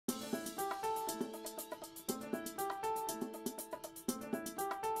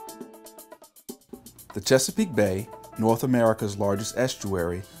The Chesapeake Bay, North America's largest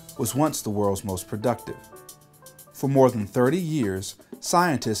estuary, was once the world's most productive. For more than 30 years,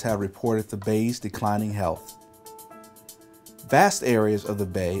 scientists have reported the bay's declining health. Vast areas of the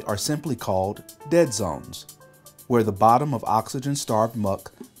bay are simply called dead zones, where the bottom of oxygen-starved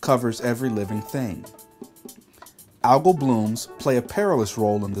muck covers every living thing. Algal blooms play a perilous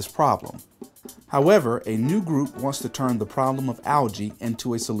role in this problem. However, a new group wants to turn the problem of algae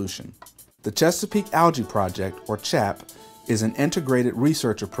into a solution. The Chesapeake Algae Project, or ChAP, is an integrated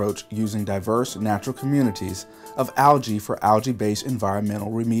research approach using diverse natural communities of algae for algae-based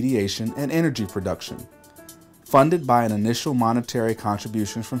environmental remediation and energy production. Funded by an initial monetary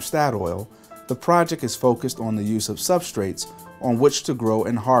contribution from Statoil, the project is focused on the use of substrates on which to grow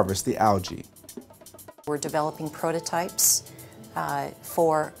and harvest the algae. We're developing prototypes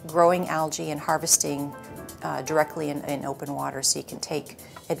for growing algae and harvesting directly in open water, so you can take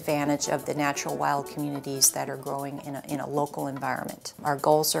advantage of the natural wild communities that are growing in a local environment. Our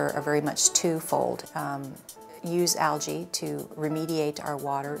goals are very much twofold. Use algae to remediate our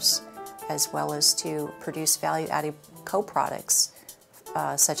waters, as well as to produce value-added co-products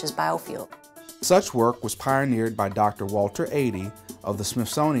such as biofuel. Such work was pioneered by Dr. Walter Adey of the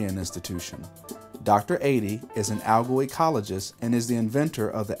Smithsonian Institution. Dr. Adey is an algal ecologist and is the inventor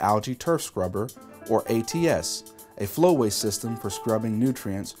of the algae turf scrubber, or ATS, a flowway system for scrubbing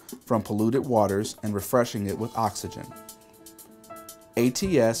nutrients from polluted waters and refreshing it with oxygen.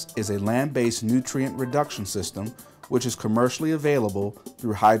 ATS is a land-based nutrient reduction system which is commercially available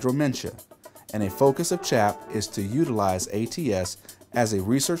through Hydromentia, and a focus of ChAP is to utilize ATS as a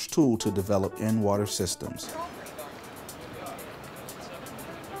research tool to develop in-water systems.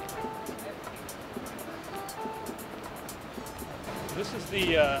 This is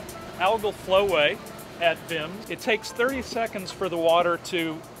the algal flowway at BIMS. It takes 30 seconds for the water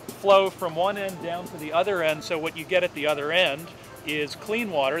to flow from one end down to the other end, so what you get at the other end is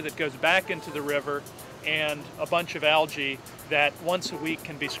clean water that goes back into the river and a bunch of algae that once a week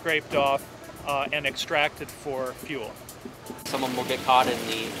can be scraped off and extracted for fuel. Some of them will get caught in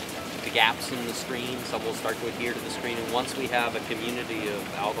the gaps in the screen, some will start to adhere to the screen, and once we have a community of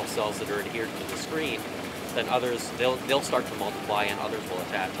algal cells that are adhered to the screen, then others, they'll start to multiply and others will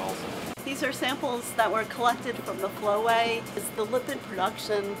attach also. These are samples that were collected from the flowway. The lipid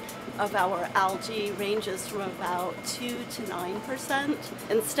production of our algae ranges from about 2 to 9%.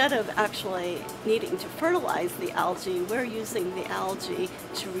 Instead of actually needing to fertilize the algae, we're using the algae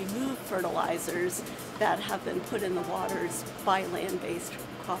to remove fertilizers that have been put in the waters by land-based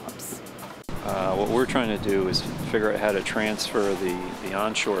crops. What we're trying to do is figure out how to transfer the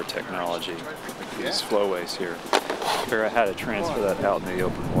onshore technology, these flowways here, figure out how to transfer that out into the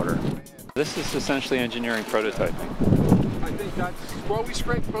open water. This is essentially engineering prototyping. I think that's, well, we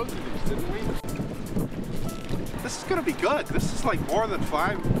scraped both of these, didn't we? This is going to be good. This is like more than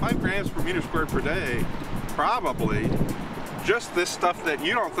 5 grams per meter squared per day, probably. Just this stuff that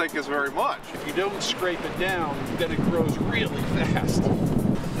you don't think is very much. If you don't scrape it down, then it grows really fast.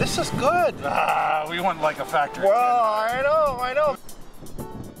 This is good. We want like a factory. Well, I know.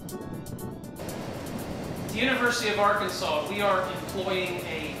 At the University of Arkansas, we are employing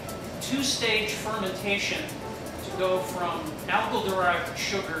a 2-stage fermentation to go from algal-derived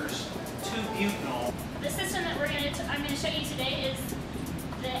sugars to butanol. The system that I'm going to show you today is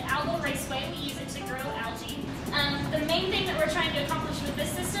the algal raceway. We use it to grow algae. The main thing that we're trying to accomplish with this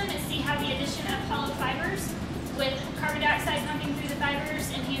system is see how the addition of hollow fibers with carbon dioxide pumping through the fibers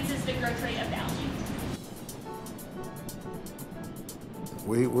enhances the growth rate of the algae.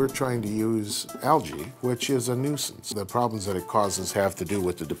 We're trying to use algae, which is a nuisance. The problems that it causes have to do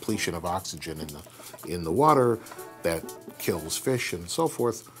with the depletion of oxygen in the water that kills fish and so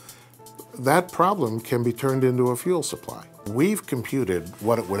forth. That problem can be turned into a fuel supply. We've computed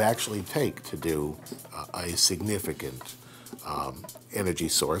what it would actually take to do a significant energy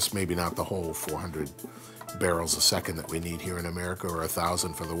source, maybe not the whole 400 barrels a second that we need here in America or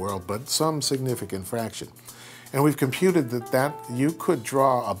 1,000 for the world, but some significant fraction. And we've computed that you could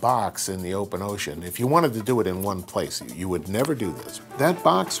draw a box in the open ocean. If you wanted to do it in one place, you would never do this. That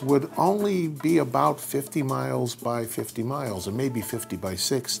box would only be about 50 miles by 50 miles, or maybe 50 by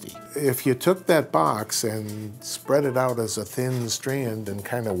 60. If you took that box and spread it out as a thin strand and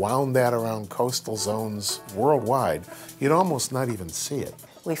kind of wound that around coastal zones worldwide, you'd almost not even see it.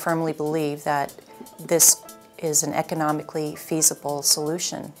 We firmly believe that this is an economically feasible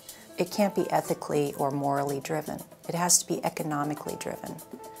solution. It can't be ethically or morally driven. It has to be economically driven.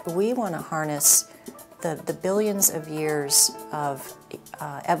 We want to harness the billions of years of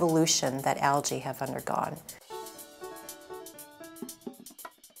evolution that algae have undergone.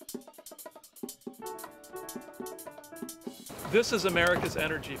 This is America's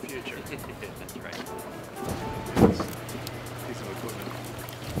energy future. That's right. Piece of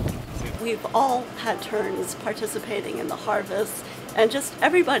equipment. We've all had turns participating in the harvest, and just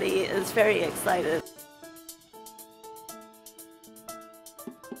everybody is very excited.